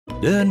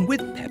Learn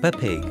with Peppa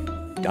Pig.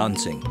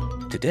 Dancing.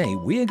 Today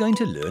we're going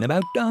to learn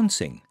about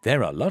dancing.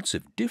 There are lots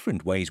of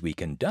different ways we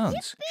can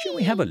dance. Shall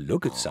we have a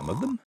look at some of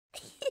them?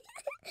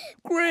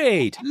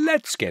 Great!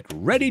 Let's get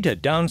ready to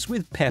dance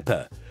with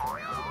Peppa.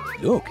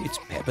 Look, it's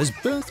Peppa's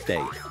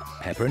birthday.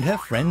 Peppa and her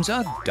friends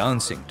are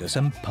dancing to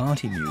some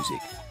party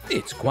music.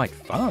 It's quite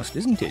fast,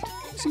 isn't it?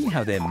 See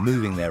how they're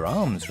moving their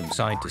arms from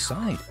side to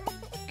side.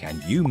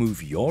 Can you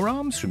move your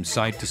arms from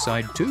side to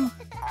side too?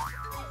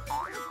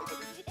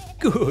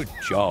 Good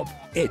job!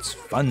 It's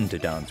fun to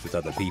dance with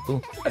other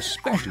people,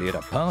 especially at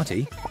a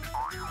party.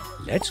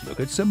 Let's look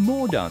at some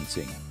more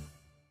dancing.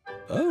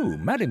 Oh,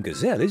 Madame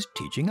Gazelle is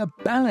teaching a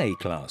ballet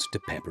class to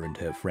Peppa and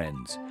her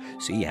friends.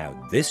 See how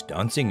this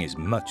dancing is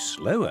much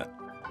slower.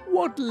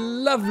 What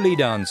lovely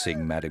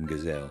dancing, Madame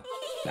Gazelle.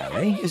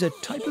 Ballet is a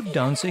type of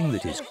dancing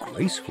that is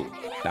graceful.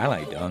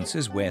 Ballet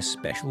dancers wear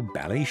special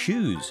ballet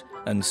shoes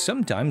and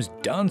sometimes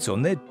dance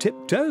on their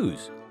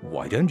tiptoes.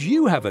 Why don't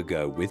you have a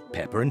go with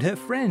Peppa and her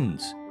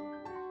friends?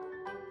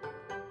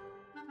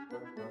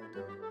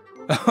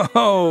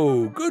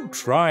 Oh, good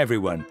try,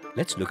 everyone.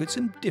 Let's look at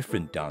some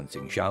different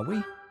dancing, shall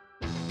we?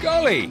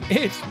 Golly,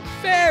 it's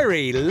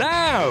very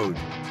loud!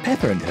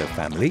 Peppa and her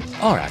family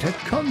are at a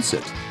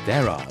concert.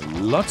 There are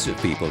lots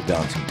of people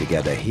dancing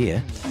together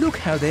here. Look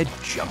how they're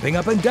jumping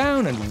up and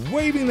down and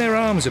waving their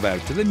arms about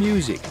to the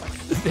music.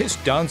 This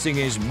dancing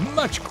is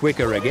much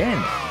quicker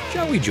again.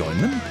 Shall we join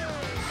them?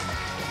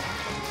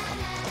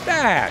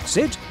 That's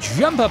it!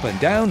 Jump up and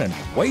down and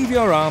wave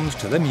your arms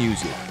to the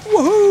music.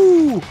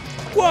 Woohoo!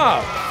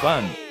 Wow,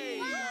 fun!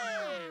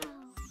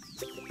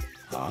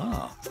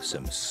 Ah,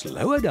 some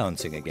slower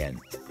dancing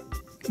again.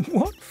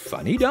 What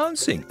funny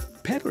dancing!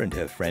 Peppa and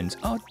her friends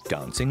are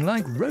dancing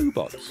like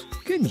robots.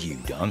 Can you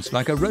dance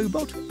like a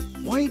robot?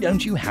 Why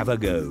don't you have a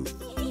go?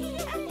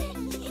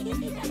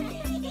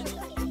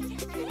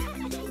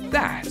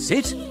 That's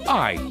it!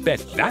 I bet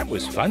that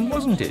was fun,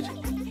 wasn't it?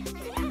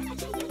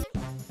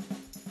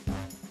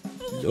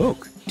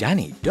 Look,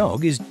 Danny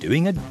Dog is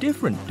doing a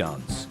different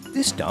dance.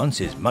 This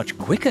dance is much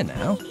quicker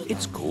now.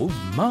 It's called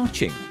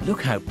marching.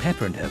 Look how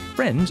Peppa and her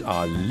friends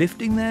are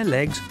lifting their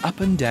legs up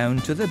and down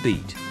to the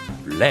beat.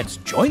 Let's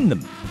join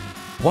them.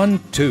 1,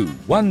 2,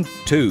 1,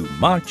 2,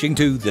 marching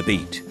to the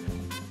beat.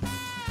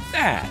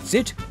 That's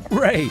it.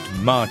 Great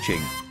marching.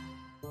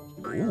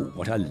 Oh,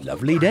 what a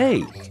lovely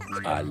day.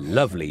 A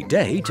lovely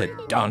day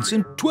to dance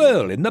and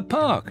twirl in the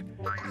park.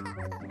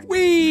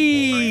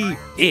 Whee!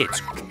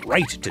 It's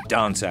great to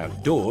dance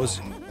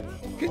outdoors.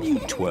 Can you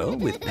twirl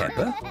with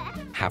Peppa?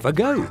 Have a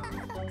go.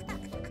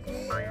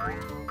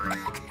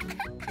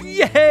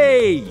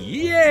 Yay!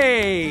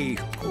 Yay!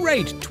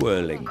 Great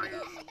twirling.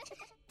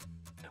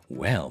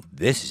 Well,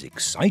 this is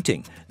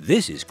exciting.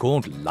 This is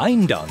called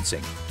line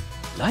dancing.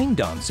 Line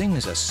dancing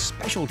is a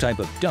special type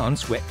of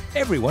dance where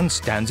everyone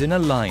stands in a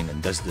line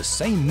and does the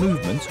same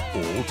movements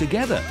all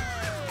together.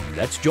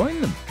 Let's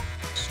join them.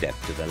 Step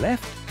to the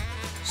left,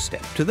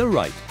 step to the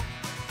right,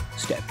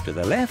 step to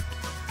the left.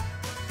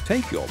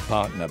 Take your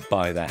partner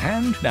by the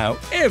hand. Now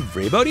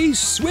everybody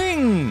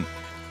swing!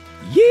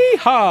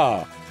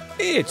 Yee-haw!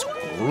 It's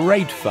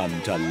great fun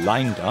to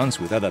line dance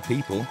with other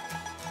people.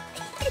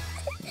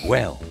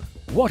 Well,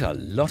 what a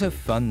lot of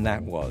fun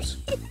that was.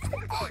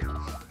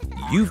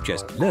 You've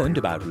just learned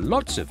about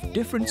lots of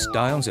different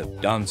styles of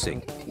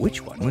dancing.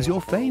 Which one was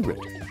your favourite?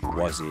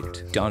 Was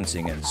it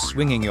dancing and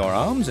swinging your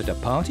arms at a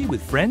party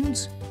with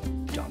friends?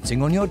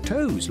 Dancing on your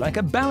toes like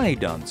a ballet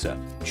dancer?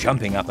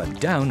 Jumping up and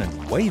down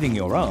and waving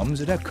your arms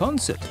at a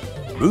concert?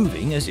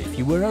 Moving as if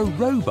you were a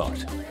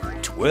robot?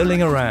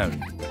 Twirling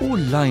around? Or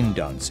line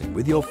dancing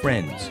with your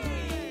friends?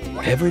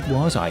 Whatever it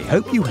was, I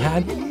hope you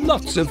had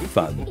lots of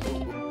fun.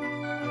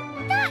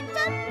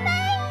 That's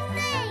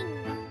amazing!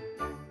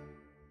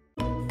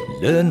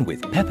 Learn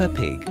with Peppa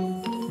Pig.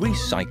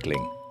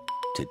 Recycling.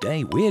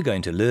 Today we're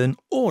going to learn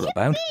all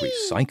about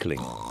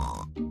recycling.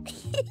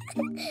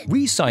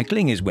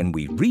 Recycling is when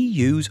we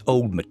reuse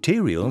old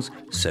materials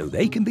so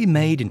they can be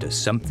made into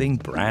something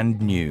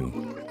brand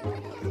new.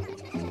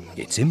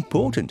 It's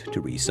important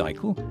to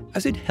recycle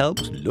as it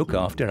helps look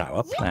after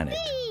our planet.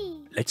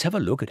 Let's have a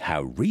look at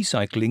how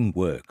recycling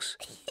works.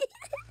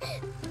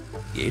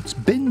 It's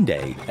bin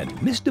day and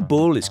Mr.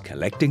 Bull is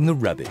collecting the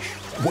rubbish.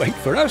 Wait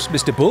for us,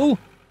 Mr. Bull!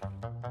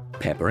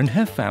 Peppa and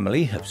her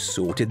family have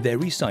sorted their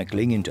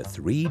recycling into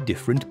 3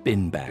 different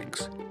bin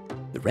bags.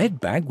 The red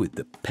bag with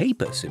the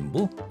paper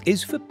symbol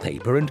is for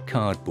paper and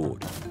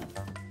cardboard.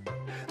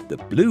 The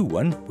blue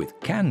one with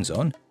cans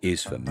on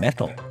is for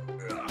metal.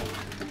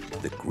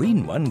 The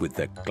green one with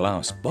the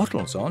glass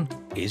bottles on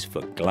is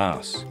for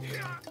glass.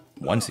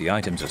 Once the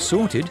items are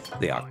sorted,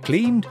 they are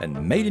cleaned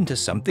and made into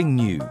something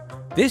new.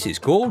 This is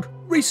called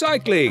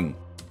recycling.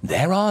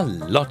 There are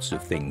lots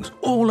of things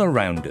all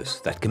around us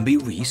that can be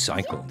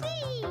recycled.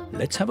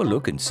 Let's have a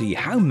look and see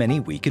how many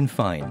we can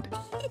find.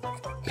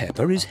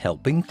 Peppa is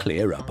helping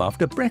clear up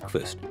after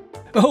breakfast.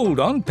 Hold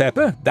on,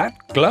 Peppa,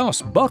 that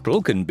glass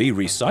bottle can be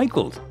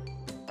recycled.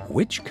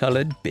 Which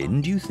coloured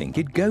bin do you think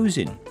it goes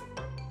in?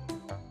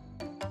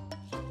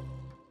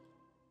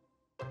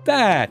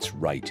 That's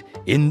right,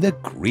 in the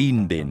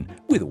green bin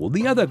with all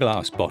the other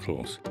glass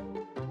bottles.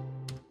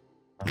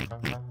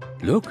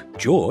 Look,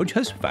 George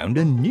has found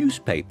a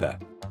newspaper.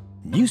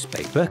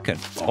 Newspaper can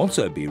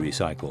also be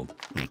recycled.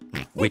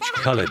 Which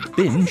coloured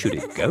bin should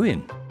it go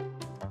in?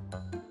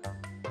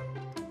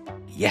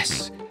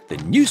 Yes, the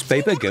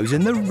newspaper goes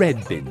in the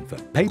red bin for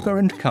paper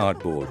and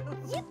cardboard.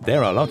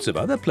 There are lots of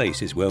other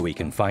places where we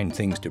can find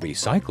things to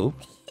recycle.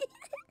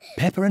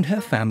 Peppa and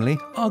her family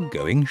are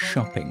going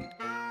shopping.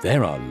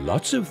 There are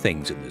lots of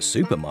things in the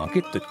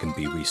supermarket that can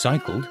be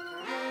recycled.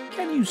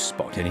 Can you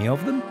spot any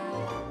of them?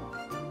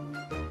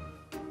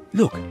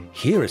 Look,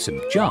 here are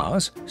some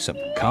jars, some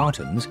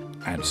cartons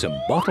and some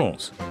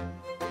bottles.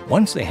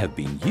 Once they have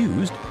been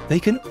used, they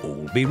can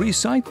all be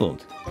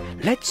recycled.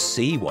 Let's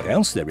see what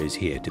else there is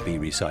here to be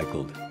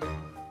recycled.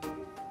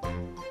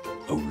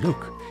 Oh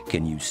look,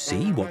 can you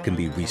see what can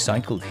be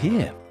recycled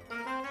here?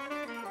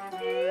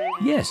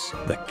 Yes,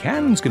 the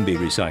cans can be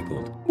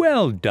recycled.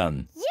 Well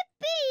done.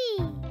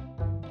 Yippee!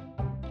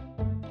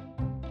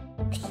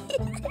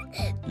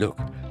 Look,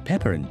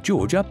 Peppa and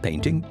George are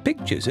painting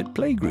pictures at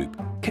Playgroup.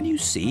 Can you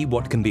see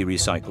what can be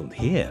recycled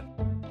here?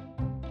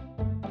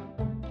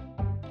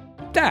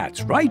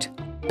 That's right,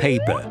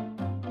 paper.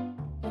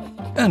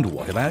 And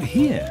what about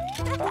here?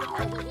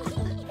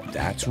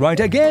 That's right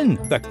again.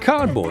 The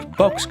cardboard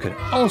box can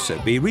also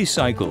be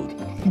recycled.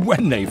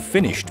 When they've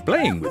finished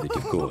playing with it,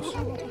 of course.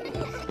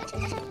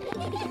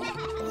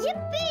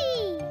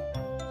 Yippee!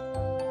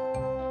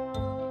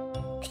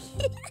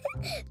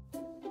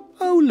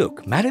 Oh,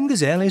 look, Madame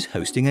Gazelle is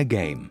hosting a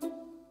game.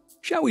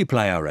 Shall we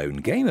play our own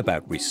game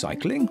about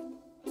recycling?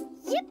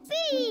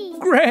 Yippee!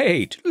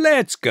 Great!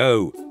 Let's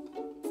go!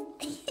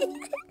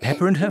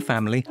 Peppa and her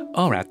family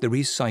are at the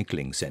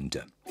recycling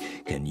centre.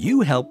 Can you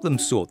help them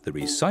sort the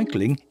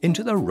recycling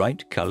into the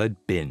right coloured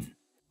bin?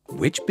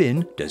 Which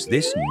bin does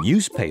this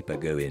newspaper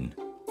go in?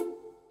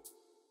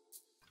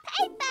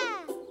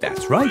 Paper!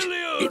 That's right,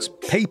 it's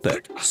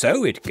paper,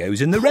 so it goes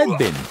in the red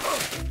bin.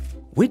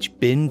 Which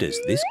bin does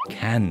this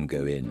can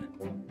go in?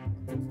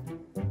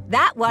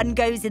 That one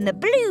goes in the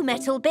blue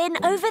metal bin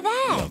over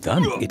there. Well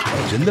done, it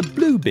goes in the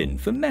blue bin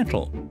for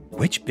metal.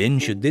 Which bin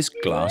should this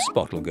glass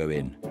bottle go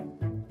in?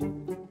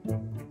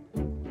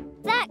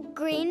 That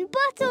green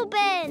bottle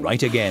bin!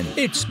 Right again,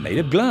 it's made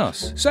of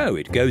glass, so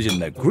it goes in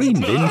the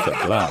green bin for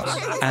glass.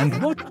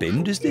 And what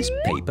bin does this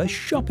paper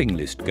shopping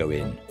list go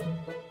in?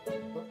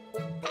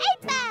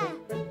 Paper!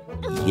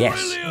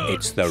 Yes,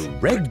 it's the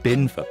red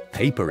bin for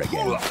paper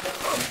again.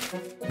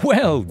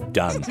 Well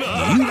done!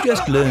 You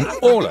just learned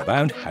all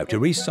about how to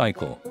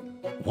recycle.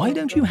 Why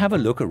don't you have a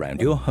look around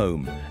your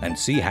home and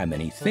see how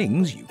many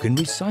things you can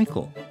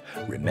recycle?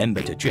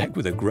 Remember to check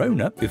with a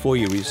grown-up before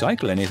you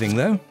recycle anything,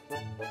 though.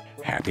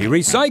 Happy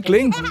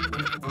recycling!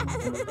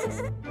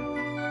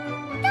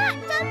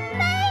 That's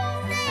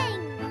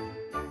amazing!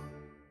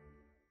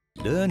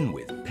 Learn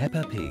with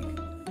Peppa Pig.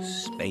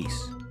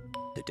 Space.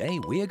 Today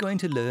we are going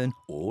to learn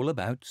all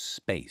about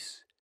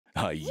space.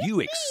 Are you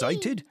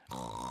excited?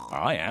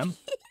 I am.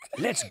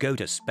 Let's go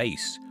to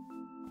space.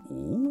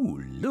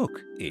 Ooh,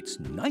 look, it's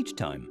night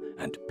time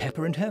and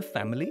Peppa and her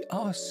family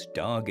are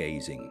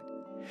stargazing.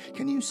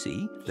 Can you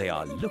see? They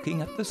are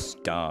looking at the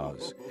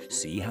stars.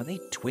 See how they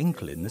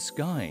twinkle in the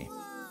sky.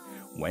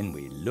 When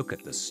we look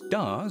at the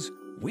stars,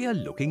 we are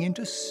looking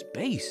into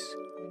space.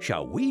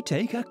 Shall we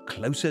take a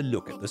closer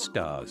look at the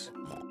stars?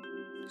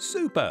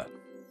 Super!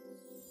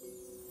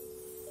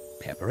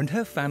 Peppa and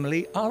her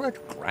family are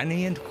at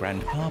Granny and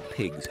Grandpa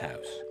Pig's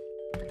house.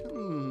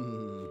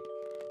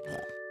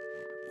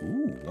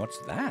 Ooh, what's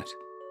that?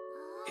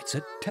 It's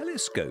a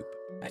telescope.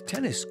 A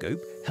telescope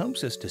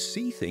helps us to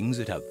see things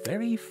that are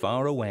very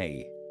far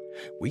away.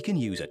 We can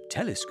use a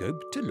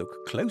telescope to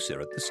look closer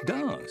at the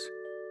stars.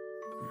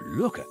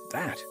 Look at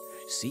that.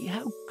 See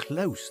how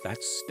close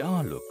that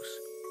star looks.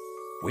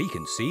 We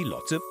can see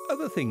lots of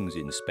other things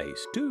in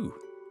space too.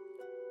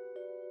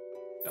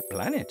 A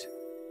planet.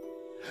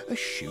 A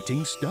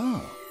shooting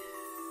star.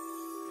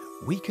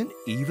 We can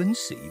even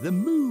see the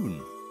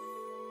moon.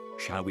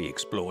 Shall we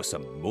explore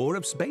some more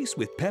of space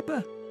with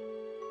Peppa?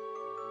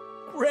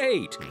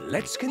 Great!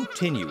 Let's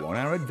continue on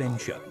our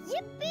adventure.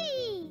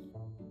 Yippee!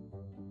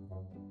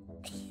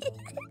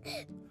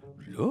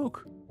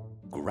 Look,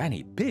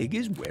 Granny Pig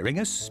is wearing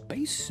a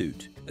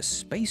spacesuit. A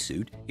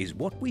spacesuit is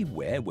what we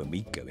wear when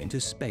we go into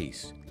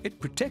space. It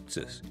protects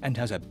us and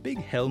has a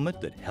big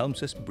helmet that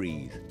helps us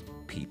breathe.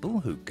 People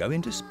who go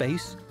into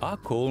space are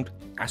called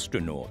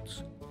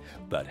astronauts.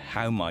 But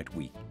how might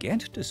we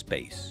get to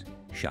space?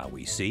 Shall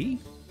we see?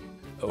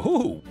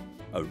 Oh,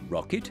 a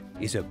rocket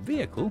is a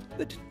vehicle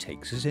that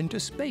takes us into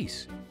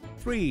space.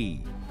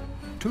 3,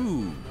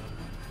 2,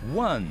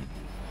 1,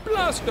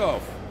 blast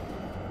off!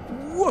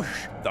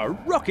 Whoosh! The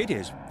rocket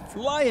is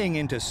flying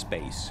into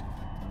space.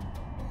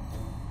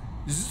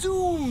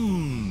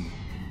 Zoom!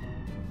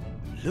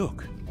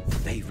 Look,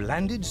 they've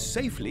landed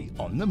safely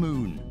on the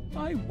moon.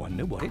 I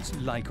wonder what it's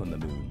like on the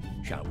moon.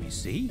 Shall we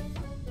see?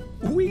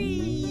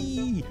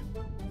 Whee!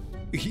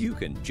 You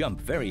can jump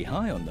very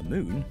high on the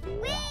moon.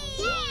 Whee!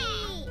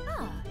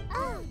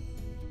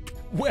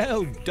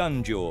 Well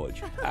done,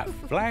 George. A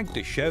flag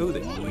to show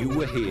that you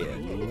were here.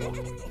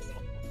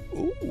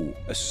 Ooh,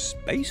 a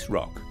space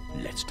rock.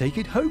 Let's take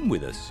it home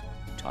with us.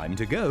 Time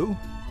to go.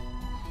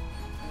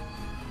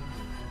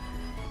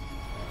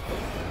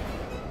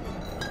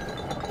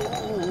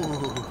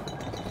 Ooh.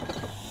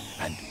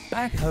 And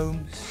back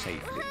home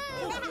safely.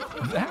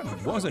 That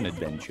was an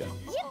adventure.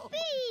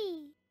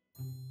 Yippee!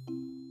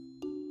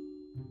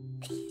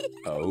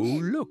 Oh,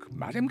 look,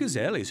 Madame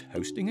Gazelle is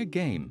hosting a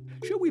game.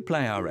 Shall we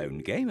play our own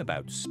game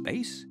about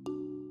space?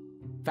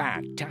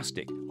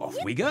 Fantastic. Off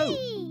we go.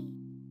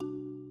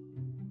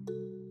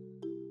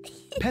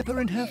 Peppa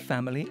and her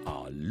family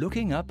are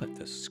looking up at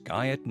the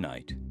sky at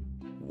night.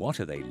 What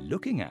are they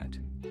looking at?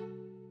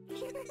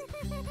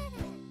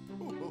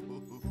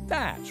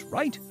 That's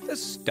right, the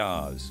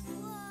stars.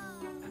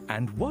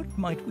 And what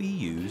might we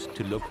use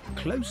to look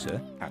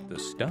closer at the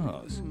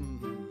stars?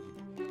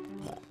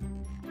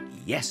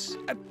 Yes,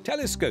 a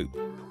telescope.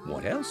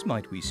 What else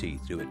might we see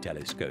through a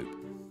telescope?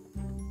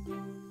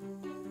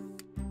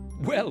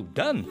 Well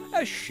done,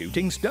 a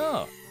shooting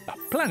star, a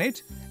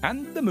planet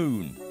and the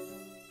moon.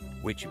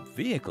 Which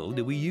vehicle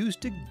do we use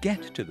to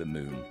get to the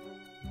moon?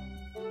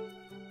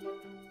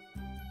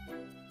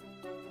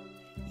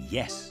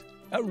 Yes,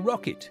 a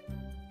rocket.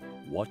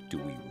 What do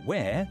we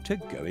wear to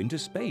go into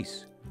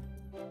space?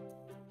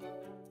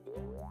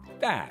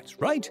 That's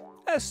right,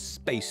 a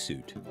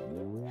spacesuit.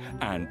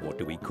 And what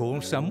do we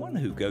call someone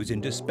who goes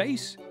into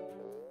space?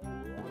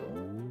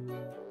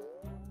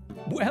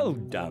 Well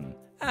done,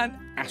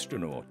 an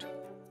astronaut.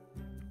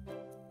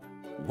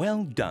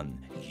 Well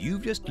done,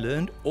 you've just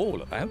learned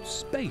all about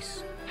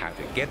space, how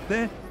to get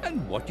there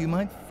and what you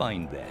might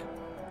find there.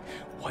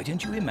 Why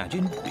don't you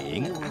imagine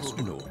being an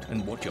astronaut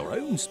and what your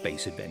own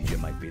space adventure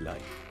might be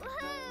like?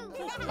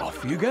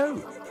 Off you go.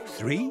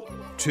 3,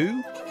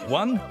 2,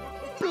 1,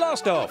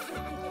 blast off!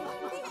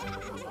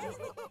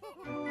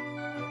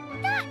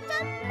 That's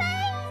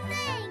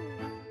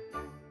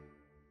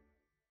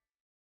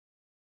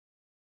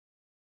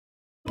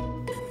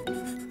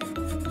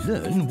amazing!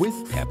 Learn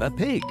with Peppa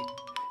Pig.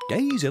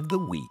 Days of the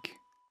week.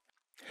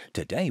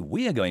 Today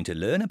we are going to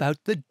learn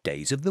about the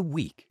days of the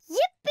week.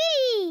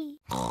 Yippee!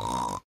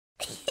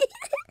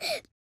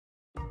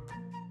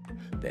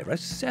 There are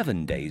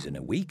 7 days in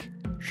a week.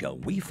 Shall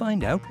we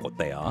find out what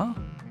they are?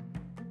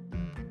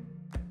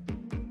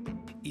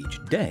 Each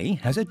day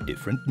has a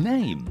different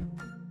name.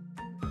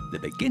 The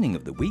beginning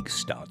of the week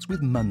starts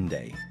with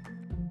Monday.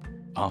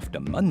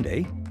 After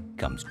Monday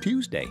comes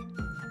Tuesday.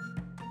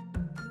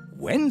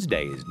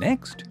 Wednesday is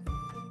next,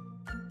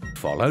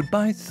 followed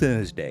by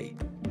Thursday.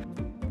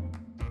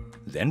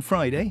 Then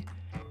Friday.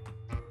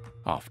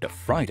 After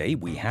Friday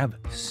we have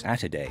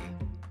Saturday.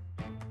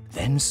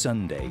 Then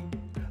Sunday.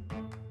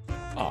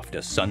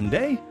 After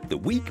Sunday, the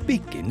week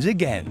begins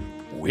again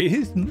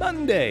with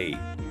Monday.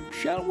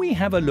 Shall we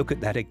have a look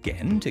at that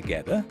again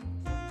together?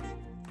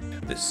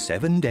 The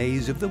 7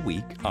 days of the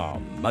week are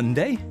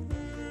Monday,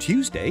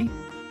 Tuesday,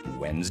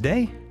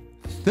 Wednesday,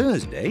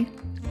 Thursday,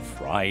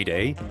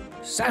 Friday,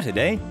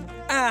 Saturday,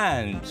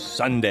 and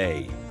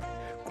Sunday.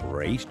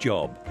 Great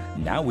job.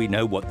 Now we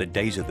know what the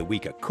days of the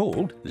week are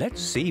called.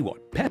 Let's see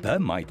what Peppa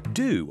might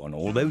do on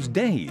all those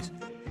days.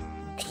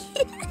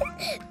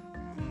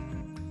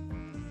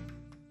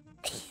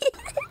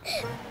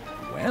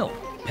 Well,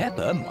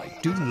 Peppa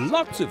might do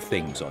lots of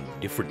things on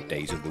different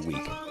days of the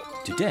week.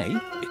 Today,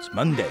 it's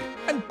Monday,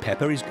 and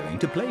Peppa is going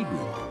to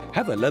Playgroup.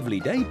 Have a lovely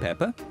day,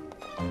 Peppa.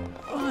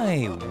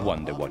 I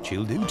wonder what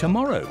she'll do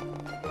tomorrow.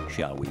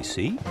 Shall we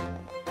see?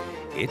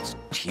 It's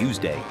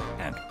Tuesday,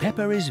 and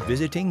Peppa is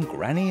visiting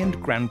Granny and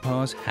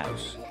Grandpa's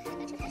house.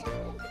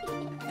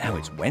 Now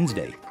it's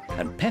Wednesday,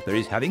 and Peppa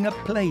is having a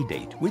play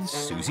date with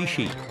Susie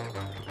Sheep.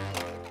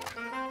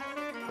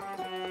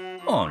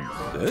 On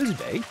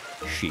Thursday,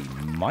 she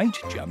might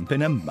jump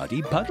in a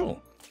muddy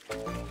puddle.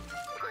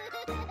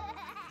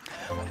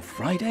 On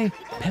Friday,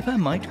 Peppa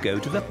might go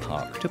to the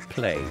park to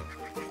play.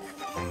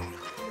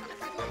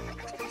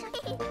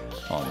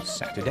 On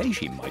Saturday,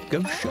 she might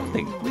go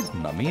shopping with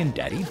Mummy and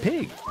Daddy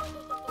Pig.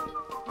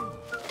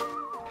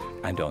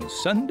 And on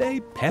Sunday,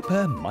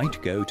 Peppa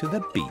might go to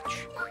the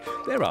beach.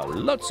 There are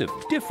lots of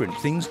different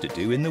things to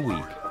do in the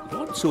week.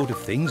 What sort of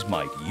things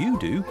might you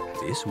do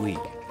this week?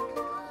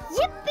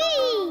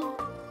 Yippee!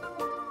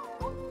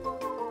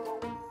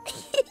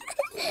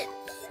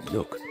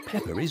 Look,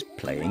 Peppa is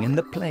playing in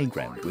the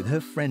playground with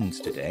her friends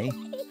today.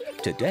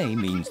 Today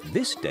means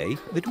this day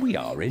that we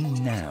are in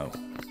now.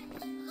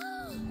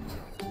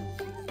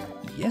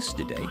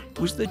 Yesterday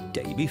was the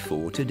day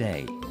before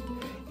today.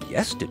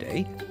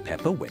 Yesterday,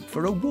 Peppa went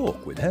for a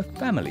walk with her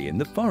family in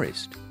the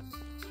forest.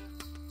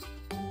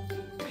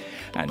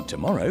 And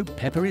tomorrow,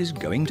 Peppa is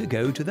going to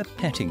go to the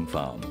petting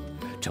farm.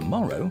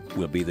 Tomorrow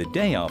will be the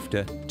day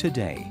after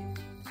today.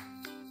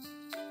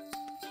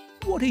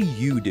 What are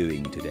you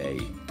doing today?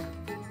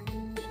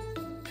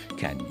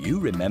 Can you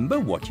remember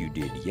what you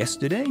did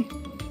yesterday?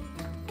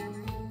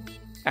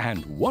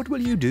 And what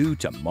will you do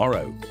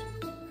tomorrow?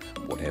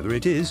 Whatever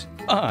it is,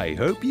 I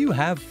hope you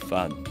have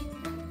fun.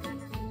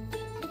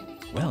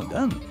 Well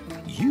done.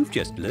 You've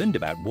just learned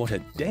about what a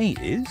day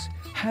is,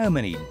 how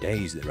many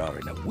days there are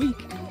in a week,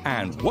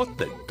 and what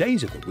the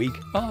days of the week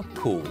are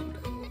called.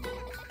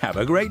 Have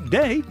a great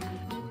day!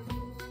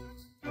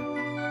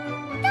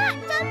 That's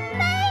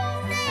amazing!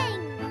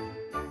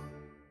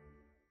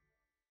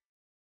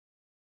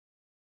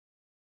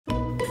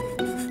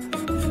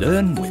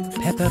 Learn with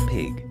Peppa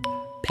Pig.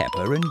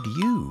 Peppa and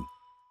you.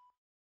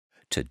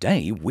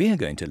 Today we're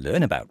going to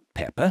learn about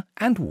Peppa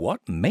and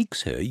what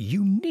makes her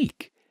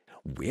unique.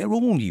 We're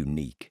all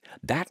unique.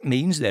 That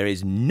means there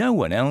is no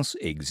one else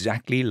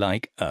exactly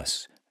like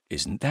us.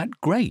 Isn't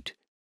that great?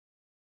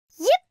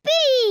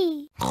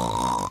 Yippee!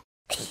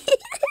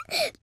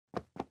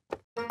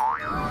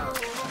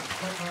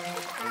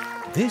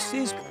 This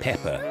is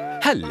Peppa.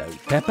 Hello,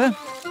 Peppa.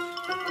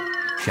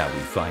 Shall we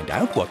find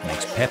out what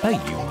makes Peppa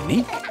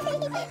unique?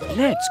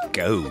 Let's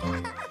go.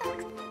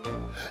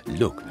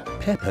 Look,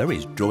 Peppa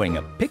is drawing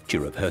a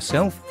picture of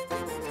herself.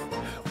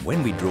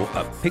 When we draw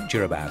a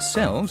picture of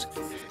ourselves,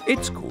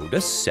 it's called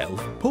a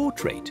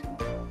self-portrait.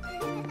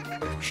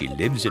 She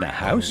lives in a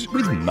house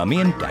with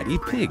Mummy and Daddy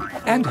Pig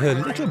and her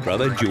little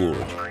brother George.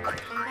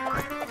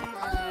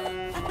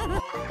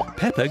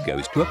 Peppa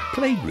goes to a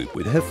playgroup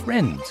with her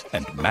friends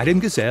and Madame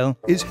Gazelle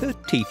is her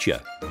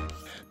teacher.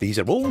 These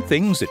are all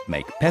things that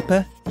make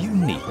Peppa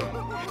unique.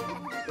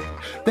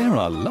 There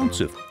are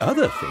lots of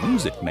other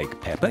things that make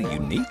Peppa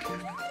unique.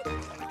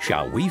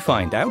 Shall we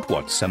find out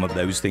what some of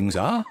those things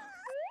are?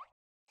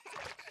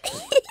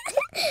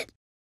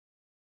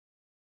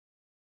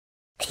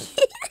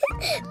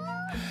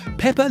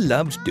 Peppa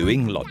loves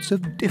doing lots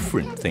of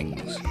different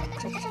things.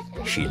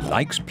 She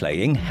likes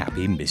playing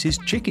Happy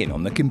Mrs. Chicken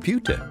on the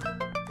computer.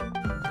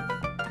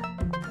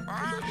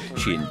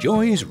 She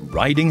enjoys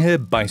riding her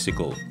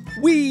bicycle.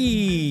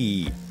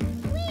 Whee!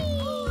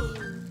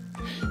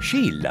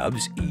 She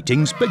loves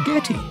eating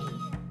spaghetti.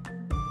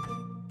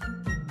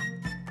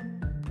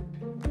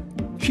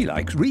 She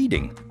likes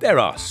reading. There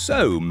are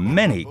so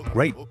many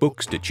great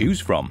books to choose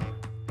from.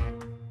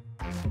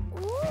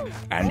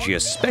 And she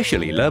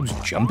especially loves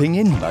jumping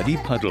in muddy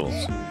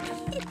puddles.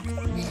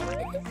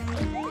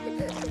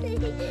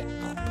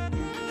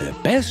 Her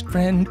best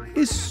friend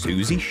is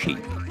Susie Sheep.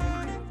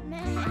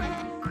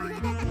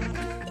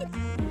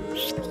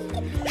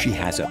 She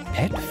has a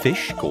pet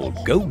fish called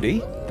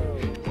Goldie.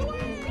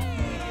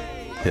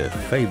 Her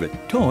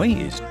favourite toy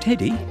is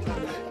Teddy.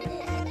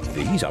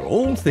 These are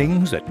all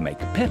things that make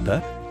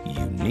Peppa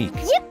unique.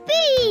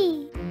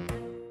 Yippee!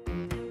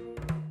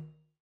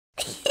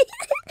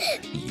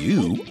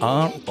 You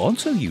are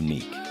also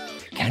unique.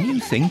 Can you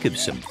think of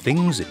some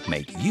things that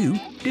make you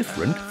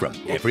different from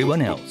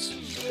everyone else?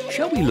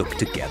 Shall we look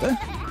together?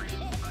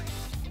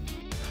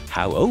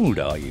 How old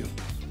are you?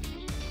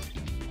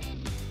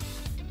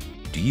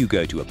 Do you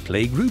go to a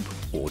playgroup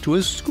or to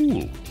a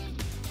school?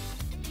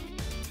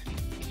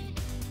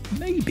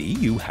 Maybe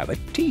you have a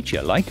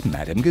teacher like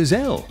Madame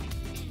Gazelle.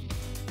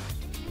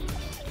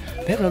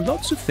 There are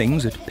lots of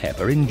things that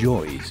Peppa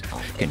enjoys.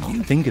 Can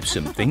you think of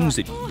some things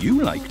that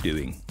you like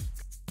doing?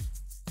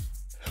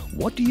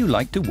 What do you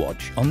like to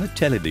watch on the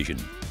television?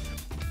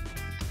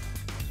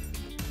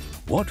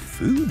 What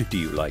food do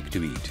you like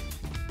to eat?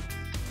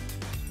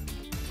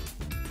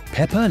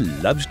 Peppa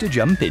loves to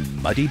jump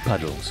in muddy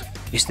puddles.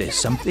 Is there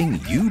something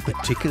you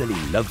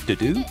particularly love to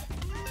do?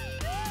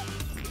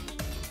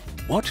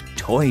 What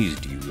toys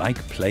do you like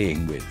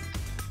playing with?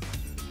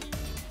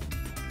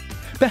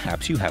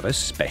 Perhaps you have a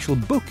special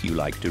book you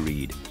like to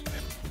read.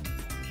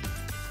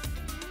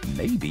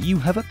 Maybe you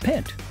have a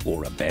pet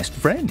or a best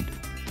friend.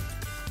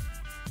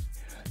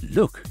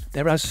 Look,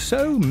 there are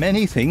so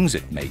many things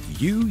that make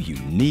you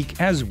unique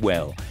as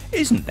well.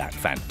 Isn't that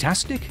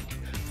fantastic?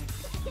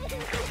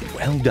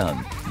 Well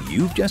done.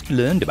 You've just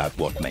learned about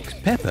what makes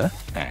Peppa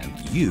and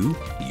you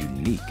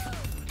unique.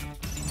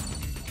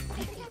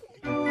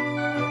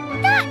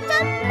 That's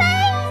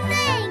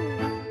amazing!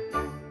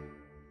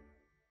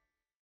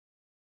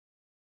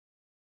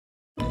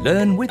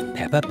 Learn with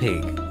Peppa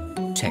Pig.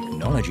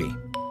 Technology.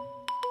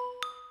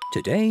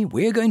 Today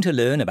we're going to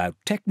learn about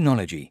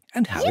technology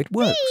and how it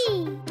works.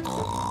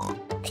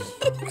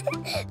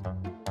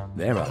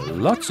 There are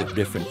lots of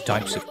different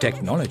types of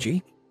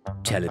technology.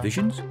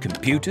 Televisions,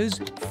 computers,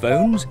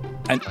 phones,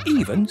 and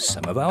even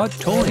some of our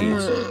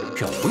toys.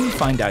 Shall we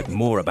find out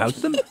more about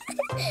them?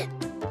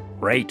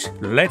 Great,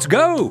 let's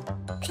go!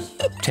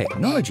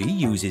 Technology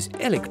uses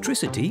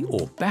electricity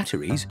or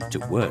batteries to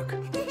work.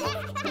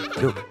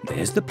 Look,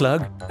 there's the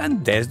plug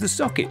and there's the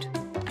socket.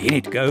 In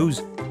it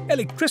goes.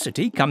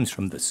 Electricity comes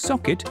from the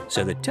socket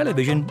so the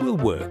television will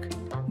work.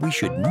 We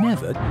should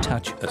never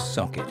touch a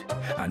socket,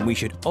 and we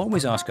should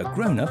always ask a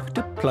grown-up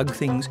to plug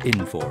things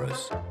in for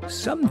us.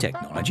 Some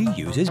technology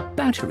uses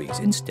batteries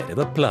instead of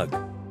a plug.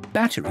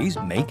 Batteries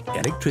make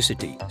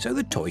electricity so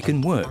the toy can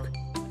work.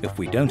 If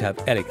we don't have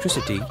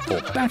electricity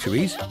or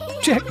batteries,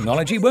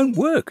 technology won't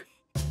work.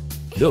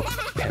 Look,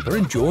 Peppa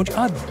and George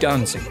are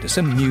dancing to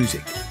some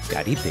music.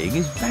 Daddy Pig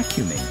is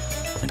vacuuming,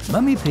 and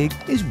Mummy Pig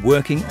is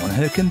working on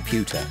her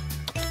computer.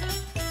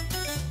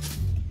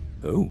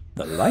 Oh,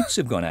 the lights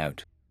have gone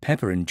out.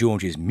 Peppa and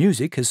George's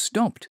music has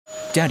stopped.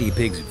 Daddy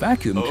Pig's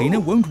vacuum cleaner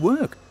won't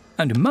work.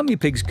 And Mummy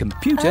Pig's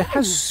computer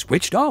has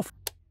switched off.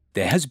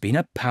 There has been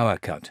a power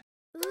cut.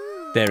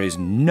 There is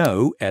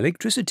no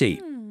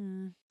electricity.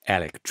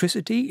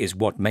 Electricity is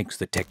what makes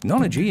the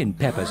technology in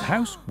Peppa's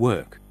house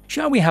work.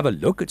 Shall we have a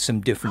look at some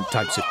different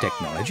types of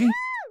technology?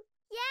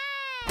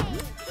 Yay!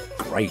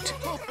 Great.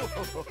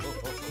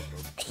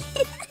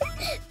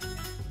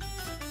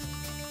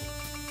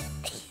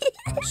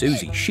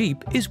 Susie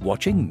Sheep is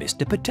watching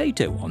Mr.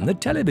 Potato on the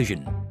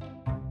television.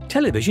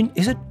 Television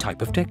is a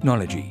type of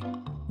technology.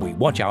 We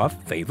watch our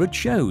favourite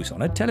shows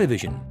on a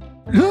television.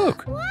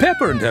 Look,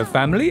 Peppa and her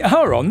family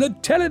are on the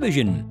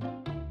television.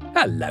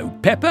 Hello,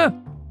 Peppa.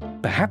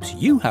 Perhaps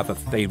you have a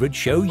favourite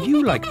show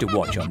you like to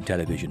watch on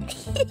television.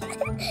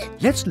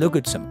 Let's look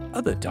at some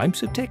other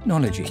types of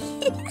technology.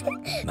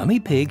 Mummy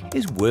Pig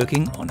is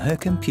working on her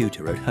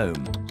computer at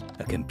home.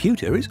 A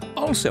computer is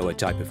also a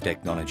type of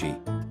technology.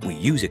 We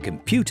use a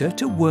computer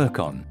to work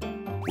on.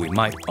 We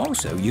might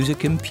also use a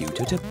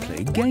computer to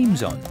play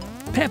games on.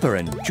 Peppa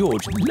and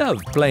George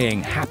love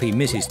playing Happy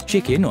Mrs.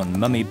 Chicken on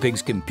Mummy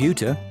Pig's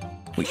computer.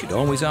 We should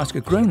always ask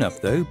a grown-up,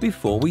 though,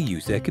 before we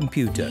use their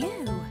computer.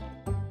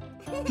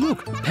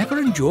 Look, Peppa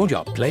and George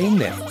are playing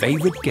their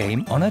favourite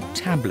game on a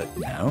tablet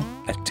now.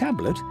 A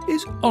tablet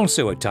is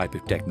also a type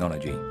of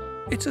technology.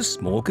 It's a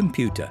small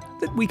computer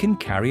that we can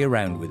carry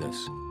around with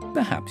us.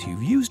 Perhaps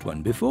you've used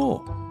one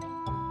before.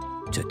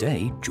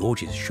 Today,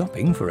 George is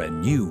shopping for a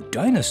new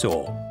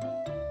dinosaur.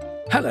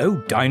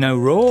 Hello, Dino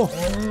Roar.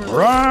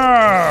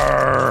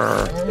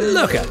 Roar!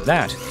 Look at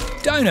that.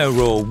 Dino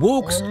Roar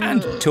walks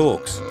and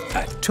talks.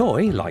 A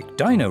toy like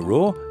Dino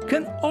Roar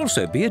can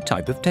also be a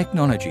type of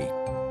technology.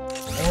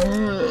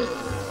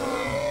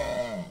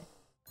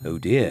 Oh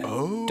dear,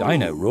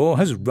 Dino Roar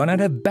has run out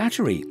of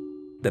battery.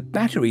 The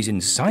batteries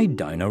inside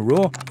Dino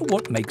Roar are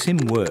what makes him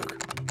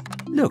work.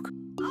 Look,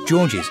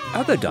 George's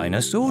other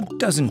dinosaur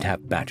doesn't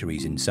have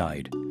batteries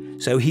inside,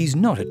 so he's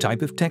not a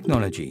type of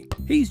technology.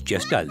 He's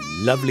just a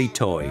lovely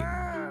toy.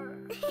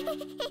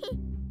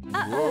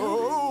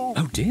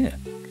 Oh dear,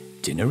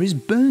 dinner is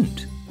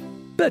burnt.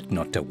 But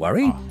not to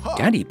worry,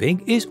 Daddy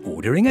Pig is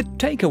ordering a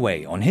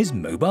takeaway on his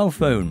mobile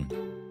phone.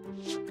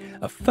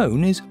 A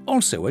phone is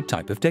also a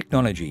type of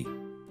technology.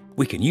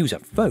 We can use a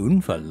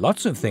phone for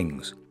lots of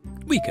things.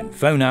 We can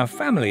phone our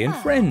family and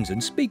friends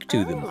and speak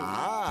to them.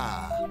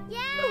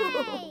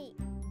 Yay!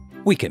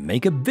 We can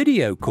make a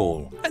video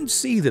call and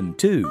see them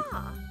too.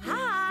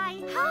 Hi.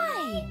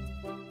 Hi.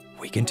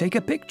 We can take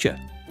a picture,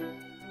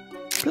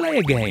 play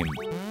a game,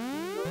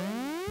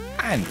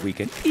 and we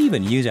can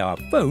even use our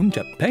phone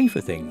to pay for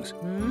things.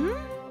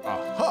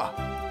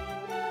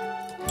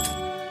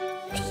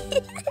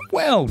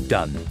 Well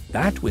done.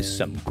 That was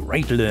some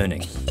great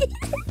learning.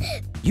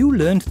 You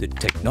learned that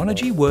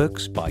technology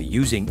works by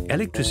using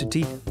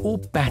electricity or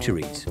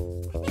batteries.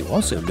 You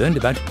also learned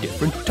about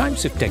different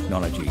types of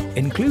technology,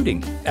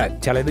 including a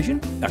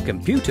television, a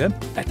computer,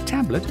 a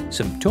tablet,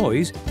 some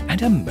toys,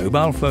 and a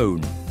mobile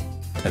phone.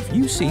 Have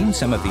you seen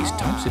some of these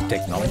types of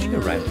technology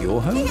around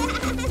your home?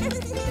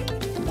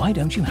 Why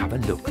don't you have a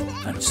look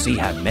and see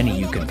how many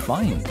you can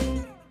find?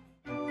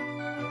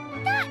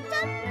 That's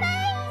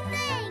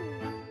amazing!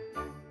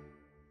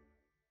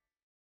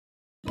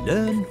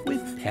 Learn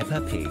with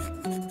Peppa Pig.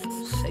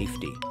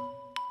 Safety.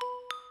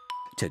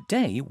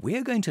 Today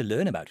we're going to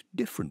learn about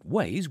different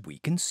ways we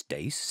can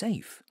stay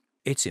safe.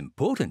 It's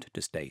important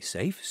to stay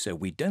safe so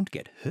we don't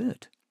get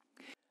hurt.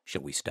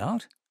 Shall we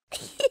start?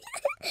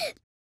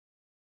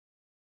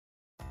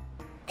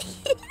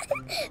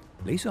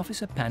 Police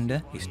Officer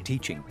Panda is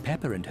teaching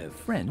Peppa and her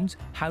friends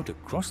how to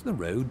cross the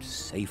road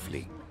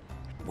safely.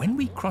 When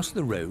we cross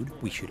the road,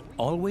 we should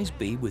always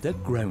be with a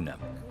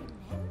grown-up.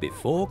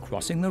 Before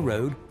crossing the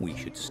road, we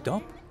should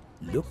stop,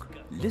 look,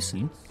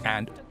 listen,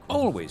 and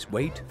always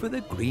wait for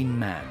the green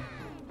man.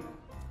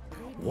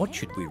 What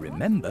should we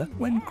remember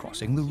when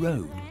crossing the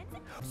road?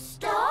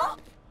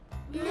 Stop,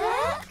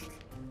 look,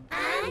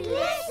 and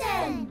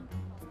listen.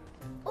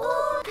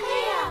 All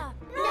clear,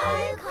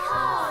 no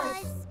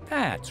cars.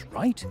 That's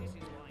right.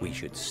 We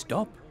should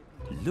stop,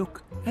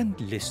 look, and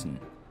listen.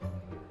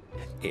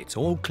 It's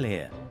all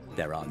clear.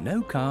 There are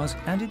no cars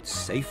and it's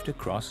safe to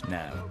cross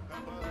now.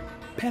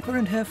 Peppa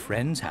and her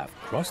friends have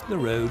crossed the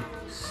road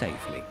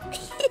safely.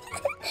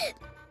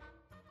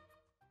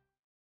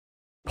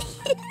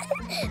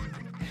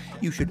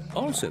 You should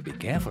also be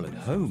careful at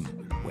home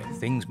when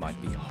things might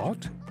be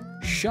hot,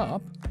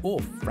 sharp, or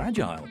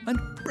fragile and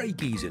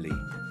break easily.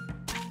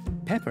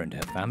 Peppa and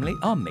her family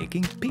are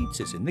making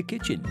pizzas in the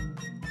kitchen.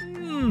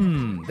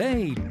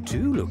 They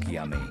do look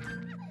yummy.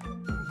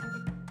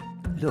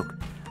 Look,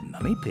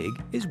 Mummy Pig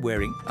is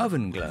wearing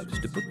oven gloves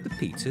to put the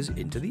pizzas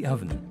into the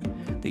oven.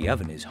 The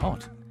oven is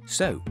hot,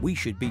 so we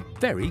should be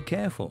very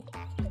careful.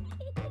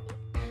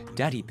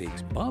 Daddy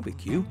Pig's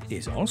barbecue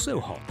is also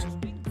hot.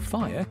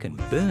 Fire can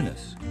burn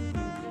us.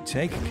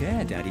 Take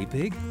care, Daddy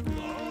Pig.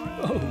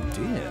 Oh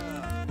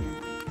dear.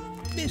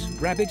 Miss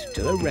Rabbit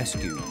to the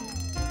rescue.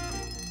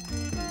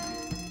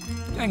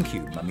 Thank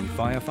you, Mummy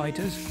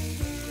Firefighters.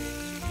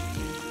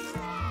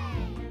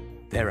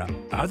 There are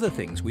other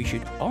things we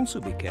should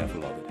also be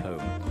careful of at home.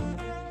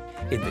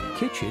 In the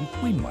kitchen,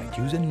 we might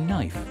use a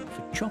knife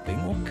for chopping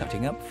or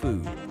cutting up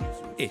food.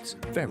 It's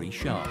very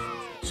sharp,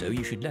 so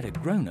you should let a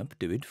grown-up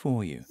do it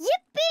for you.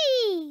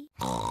 Yippee!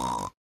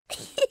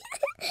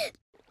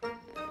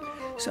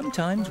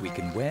 Sometimes we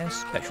can wear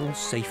special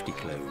safety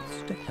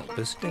clothes to help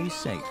us stay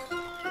safe.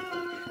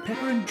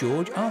 Peppa and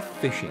George are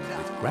fishing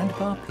with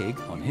Grandpa Pig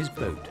on his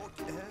boat.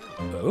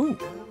 Oh,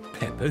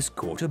 Peppa's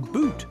caught a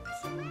boot.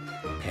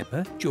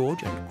 Peppa,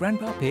 George and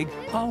Grandpa Pig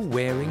are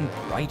wearing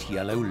bright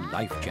yellow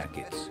life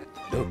jackets.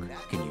 Look,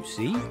 can you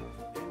see?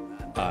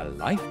 A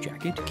life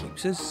jacket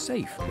keeps us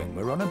safe when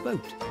we're on a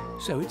boat,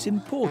 so it's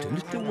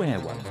important to wear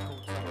one.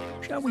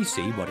 Shall we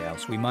see what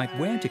else we might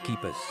wear to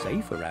keep us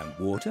safe around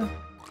water?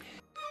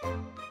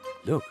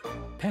 Look,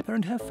 Peppa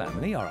and her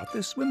family are at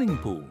the swimming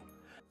pool.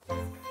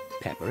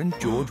 Peppa and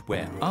George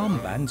wear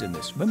armbands in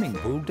the swimming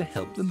pool to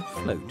help them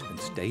float and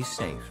stay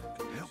safe.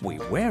 We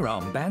wear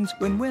armbands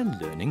when we're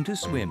learning to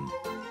swim.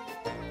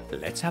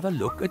 Let's have a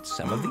look at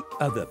some of the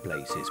other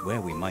places where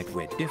we might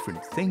wear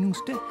different things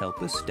to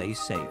help us stay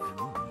safe.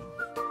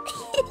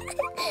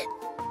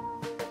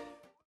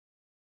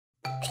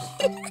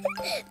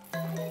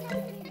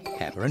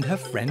 Peppa and her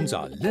friends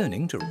are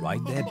learning to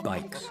ride their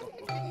bikes.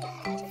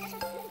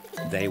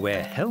 They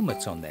wear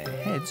helmets on their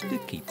heads to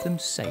keep them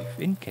safe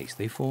in case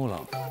they fall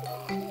off.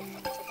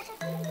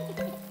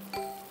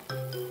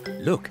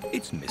 Look,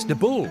 it's Mr.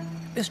 Bull.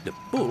 Mr.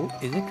 Bull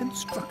is a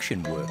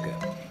construction worker.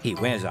 He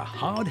wears a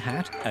hard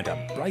hat and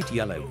a bright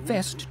yellow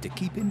vest to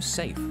keep him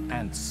safe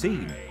and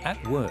seen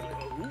at work.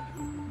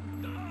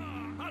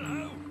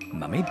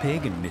 Mummy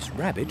Pig and Miss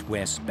Rabbit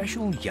wear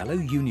special yellow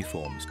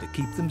uniforms to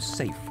keep them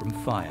safe from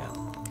fire.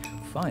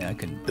 Fire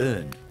can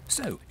burn,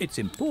 so it's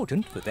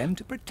important for them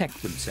to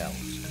protect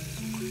themselves.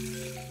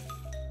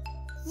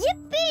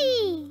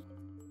 Yippee!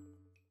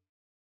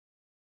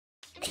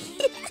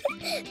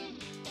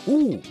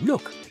 Ooh,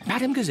 look,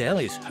 Madame Gazelle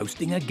is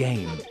hosting a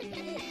game.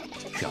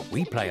 Shall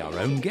we play our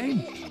own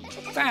game?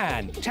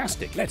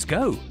 Fantastic, let's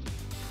go.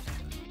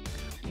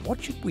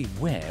 What should we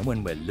wear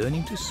when we're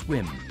learning to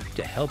swim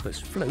to help us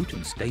float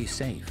and stay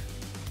safe?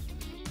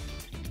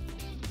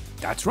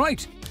 That's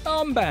right,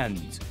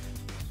 armbands.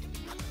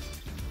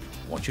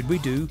 What should we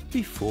do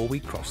before we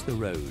cross the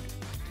road?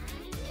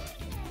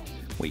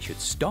 We should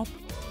stop,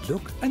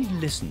 look and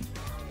listen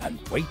and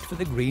wait for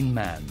the green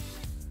man.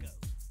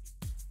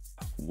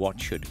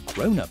 What should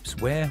grown-ups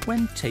wear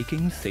when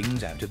taking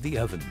things out of the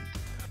oven?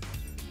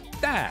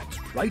 That's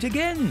right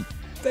again!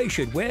 They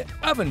should wear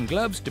oven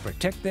gloves to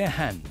protect their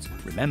hands.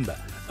 Remember,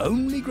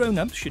 only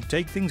grown-ups should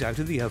take things out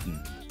of the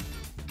oven.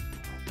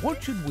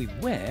 What should we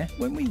wear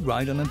when we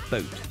ride on a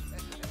boat?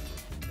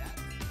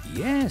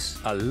 Yes,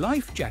 a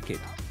life jacket.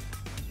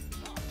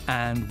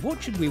 And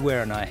what should we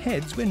wear on our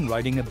heads when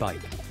riding a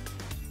bike?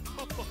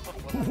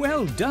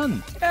 Well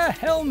done! A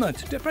helmet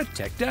to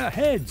protect our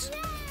heads.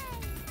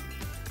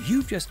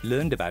 You've just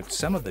learned about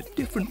some of the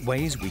different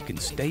ways we can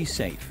stay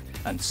safe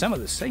and some of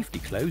the safety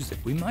clothes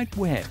that we might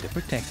wear to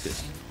protect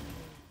us.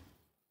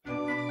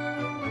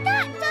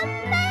 That's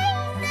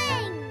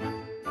amazing!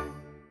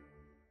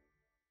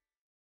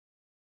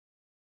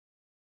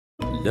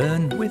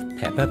 Learn with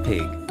Peppa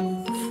Pig.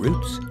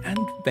 Fruits and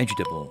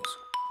vegetables.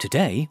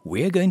 Today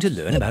we're going to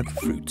learn about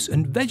fruits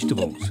and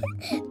vegetables.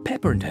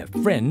 Peppa and her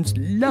friends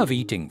love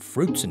eating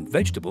fruits and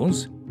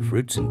vegetables.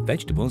 Fruits and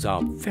vegetables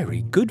are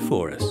very good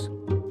for us.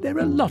 There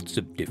are lots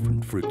of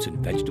different fruits and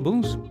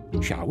vegetables.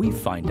 Shall we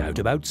find out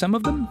about some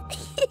of them?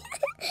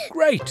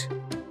 Great!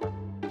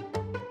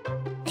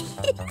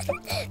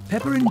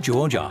 Peppa and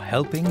George are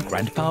helping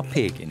Grandpa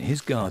Pig in his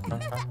garden.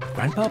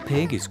 Grandpa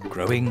Pig is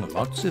growing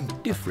lots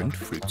of different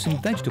fruits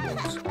and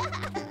vegetables.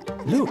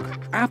 Look,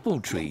 apple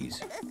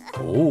trees.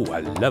 Oh, a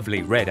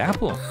lovely red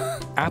apple.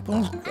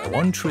 Apples grow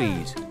on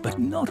trees, but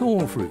not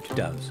all fruit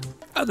does.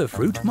 Other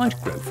fruit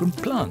might grow from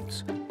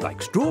plants,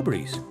 like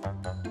strawberries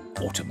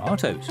or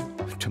tomatoes.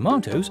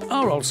 Tomatoes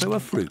are also a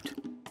fruit.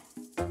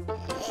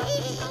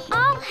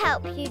 I'll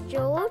help you,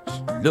 George.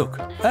 Look,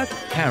 a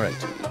carrot.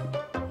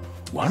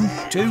 1,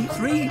 2,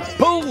 3,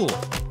 pull!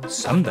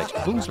 Some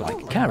vegetables,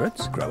 like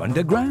carrots, grow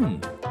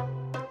underground.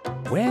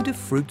 Where do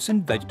fruits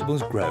and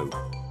vegetables grow?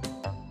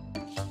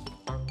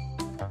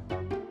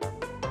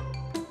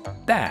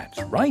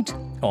 That's right,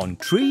 on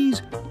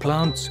trees,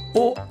 plants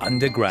or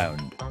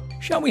underground.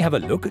 Shall we have a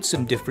look at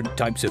some different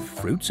types of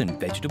fruits and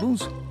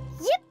vegetables?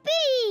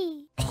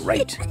 Yippee!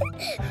 Great!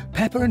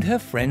 Peppa and her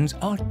friends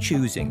are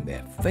choosing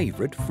their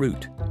favourite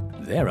fruit.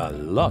 There are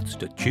lots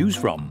to choose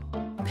from.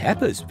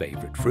 Peppa's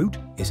favourite fruit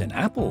is an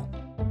apple.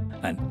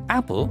 An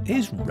apple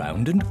is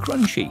round and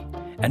crunchy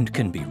and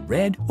can be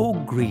red or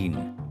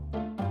green.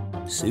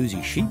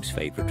 Susie Sheep's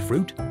favourite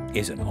fruit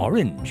is an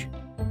orange.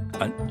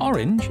 An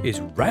orange is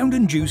round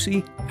and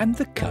juicy and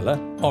the colour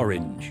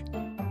orange.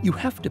 You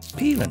have to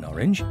peel an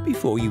orange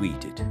before you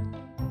eat it.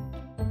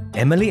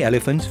 Emily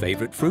Elephant's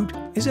favourite fruit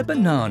is a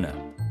banana.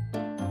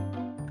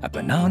 A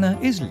banana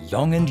is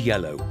long and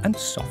yellow and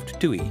soft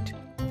to eat.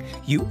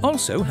 You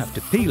also have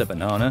to peel a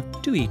banana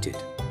to eat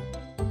it.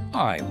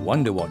 I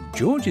wonder what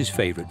George's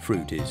favourite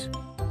fruit is.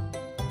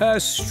 A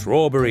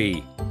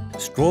strawberry.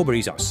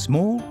 Strawberries are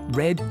small,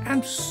 red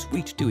and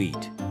sweet to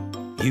eat.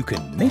 You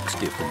can mix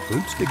different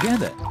fruits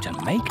together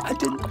to make a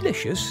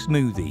delicious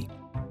smoothie.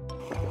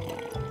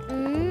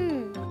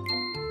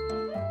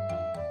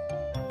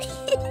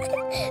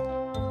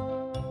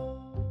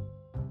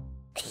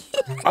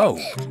 Oh,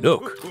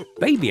 look!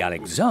 Baby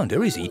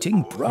Alexander is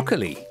eating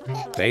broccoli.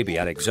 Baby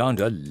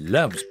Alexander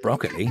loves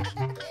broccoli.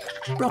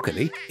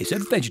 Broccoli is a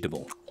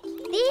vegetable.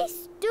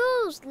 These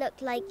stools look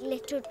like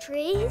little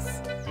trees.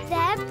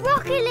 They're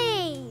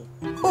broccoli.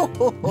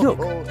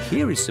 Look,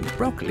 here is some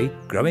broccoli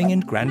growing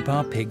in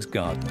Grandpa Pig's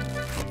garden.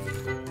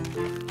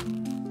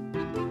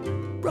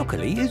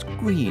 Broccoli is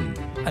green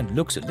and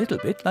looks a little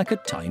bit like a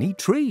tiny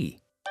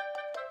tree.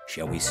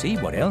 Shall we see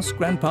what else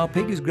Grandpa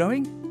Pig is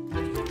growing?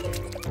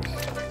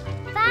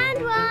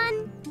 Found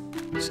one.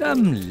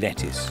 Some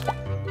lettuce.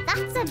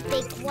 That's a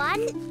big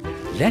one.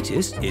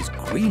 Lettuce is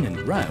green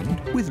and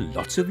round with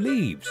lots of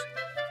leaves.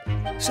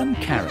 Some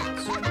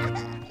carrots.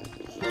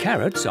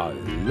 Carrots are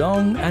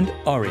long and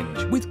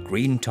orange with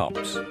green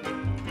tops.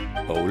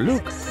 Oh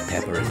look,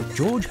 Peppa and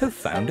George have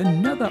found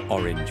another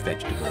orange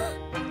vegetable.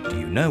 Do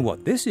you know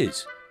what this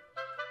is?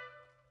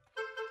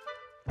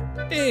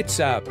 It's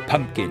a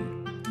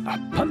pumpkin. A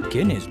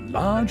pumpkin is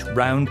large,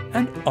 round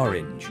and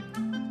orange.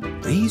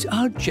 These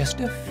are just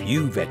a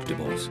few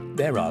vegetables.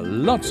 There are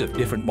lots of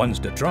different ones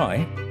to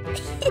try.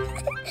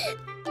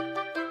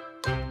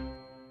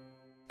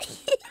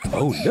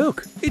 Oh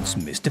look, it's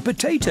Mr.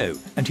 Potato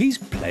and he's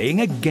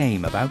playing a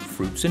game about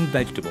fruits and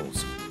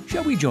vegetables.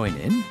 Shall we join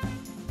in?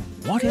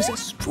 What is a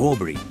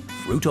strawberry,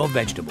 fruit or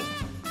vegetable?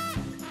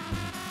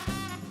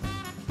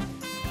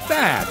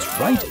 That's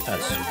right, a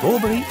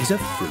strawberry is a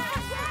fruit.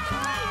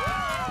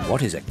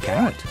 What is a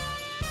carrot?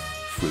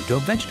 Fruit or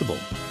vegetable?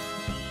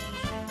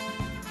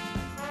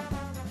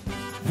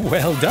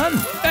 Well done!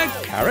 A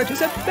carrot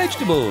is a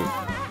vegetable.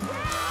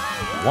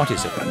 What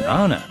is a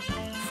banana?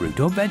 Fruit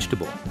or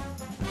vegetable?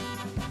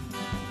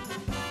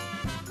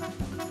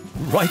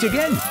 Right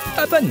again!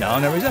 A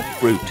banana is a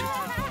fruit.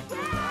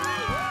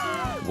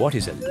 What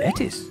is a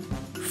lettuce?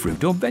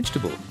 Fruit or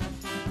vegetable?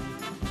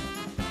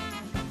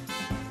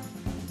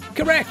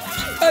 Correct!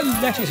 A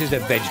lettuce is a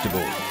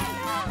vegetable.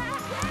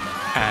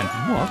 And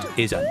what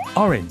is an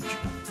orange?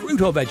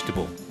 Fruit or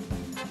vegetable?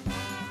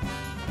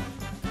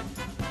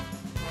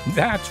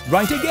 That's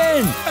right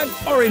again! An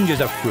orange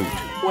is a fruit.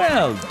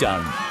 Well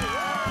done!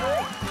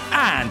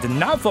 And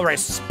now for a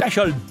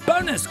special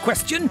bonus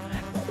question.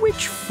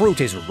 Which fruit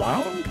is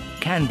round,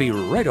 can be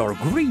red or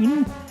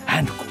green,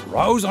 and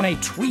grows on a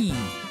tree?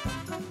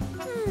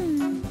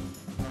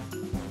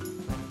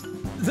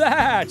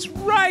 That's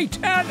right!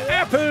 An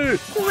apple!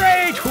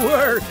 Great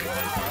work!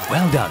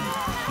 Well done!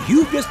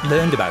 You've just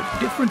learned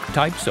about different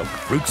types of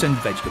fruits and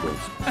vegetables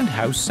and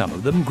how some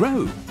of them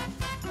grow.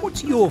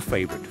 What's your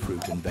favourite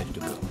fruit and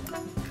vegetable?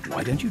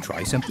 Why don't you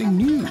try something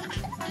new?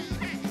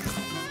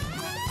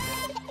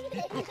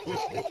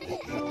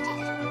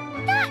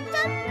 That's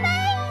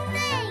amazing!